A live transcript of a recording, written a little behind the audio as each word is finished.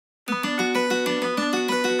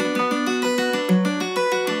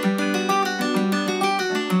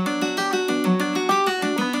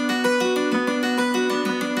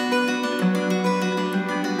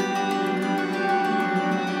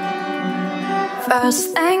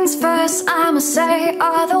First things first, I'ma say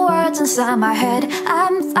all the words inside my head.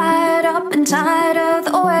 I'm fired up and tired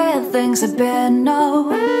of the way that things have been, no.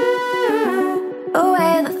 The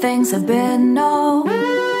way that things have been, no.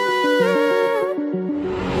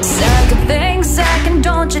 Second thing second,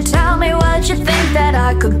 don't you tell me what you think that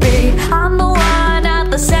I could be. I'm the one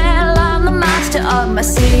at the sail, I'm the master of my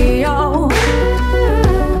CEO.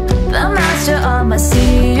 The master of my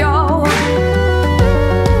CEO.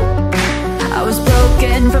 I was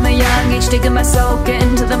broken from a young age, digging my soak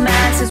into the masses.